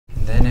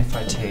if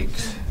I take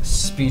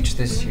speech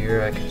this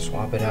year, I can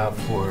swap it out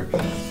for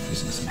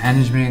business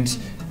management,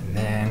 and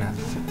then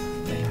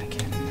I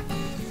can...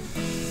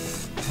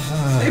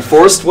 Hey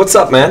Forrest, what's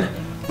up, man?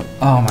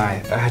 Oh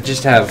my, I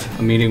just have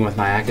a meeting with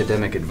my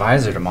academic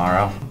advisor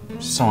tomorrow,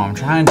 so I'm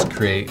trying to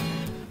create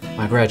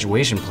my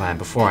graduation plan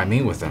before I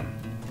meet with him.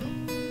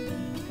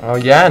 Oh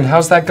yeah, and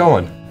how's that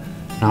going?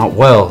 Not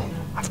well.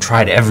 I've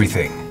tried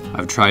everything.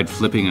 I've tried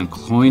flipping a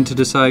coin to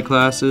decide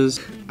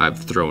classes. I've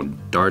thrown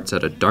darts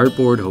at a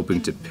dartboard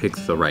hoping to pick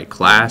the right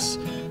class.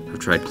 I've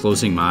tried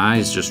closing my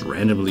eyes, just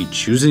randomly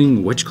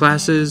choosing which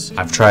classes.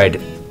 I've tried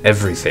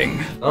everything.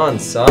 On,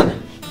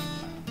 son.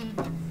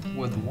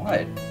 With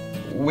what?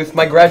 With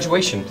my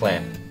graduation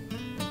plan.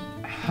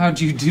 How'd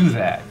you do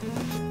that?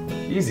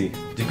 Easy.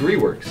 Degree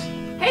works.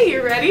 Hey,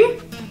 you ready?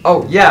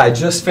 Oh yeah, I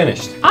just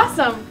finished.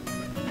 Awesome.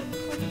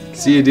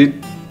 See you,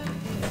 dude.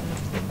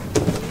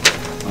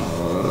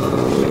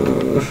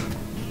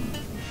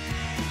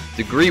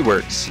 Degree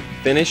works.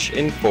 Finish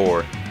in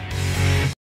 4.